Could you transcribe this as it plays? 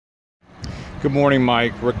Good morning,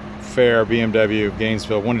 Mike. Rick Fair, BMW,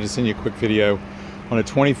 Gainesville. Wanted to send you a quick video on a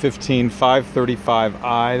 2015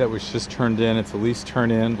 535i that was just turned in. It's a lease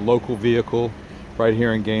turn-in, local vehicle right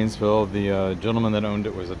here in Gainesville. The gentleman that owned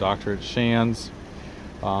it was a doctor at Shands.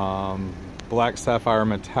 Black sapphire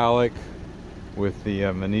metallic with the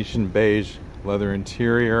Venetian beige leather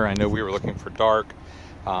interior. I know we were looking for dark,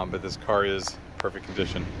 but this car is perfect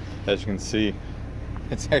condition. As you can see,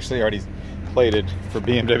 it's actually already plated for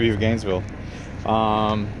BMW of Gainesville.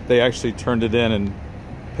 They actually turned it in and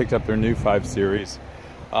picked up their new 5 Series.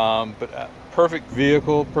 Perfect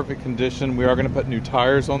vehicle, perfect condition. We are going to put new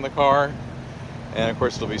tires on the car, and of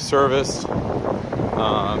course it'll be serviced.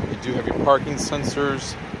 You do have your parking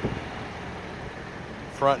sensors,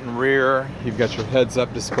 front and rear. You've got your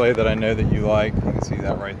heads-up display that I know that you like. You can see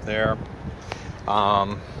that right there.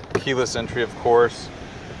 Keyless entry, of course.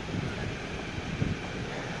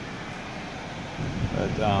 But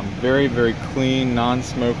very, very clean,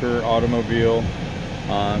 non-smoker automobile.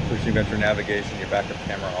 Of course, you've got your navigation, your backup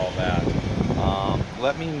camera, all that.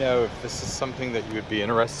 Let me know if this is something that you would be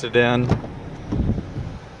interested in.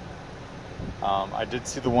 I did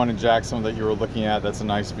see the one in Jacksonville that you were looking at. That's a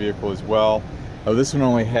nice vehicle as well. Oh, this one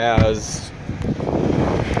only has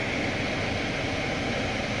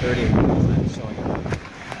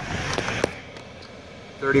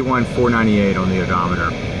 31,498 on the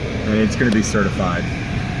odometer, and it's going to be certified.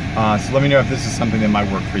 So let me know if this is something that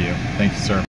might work for you. Thank you, sir.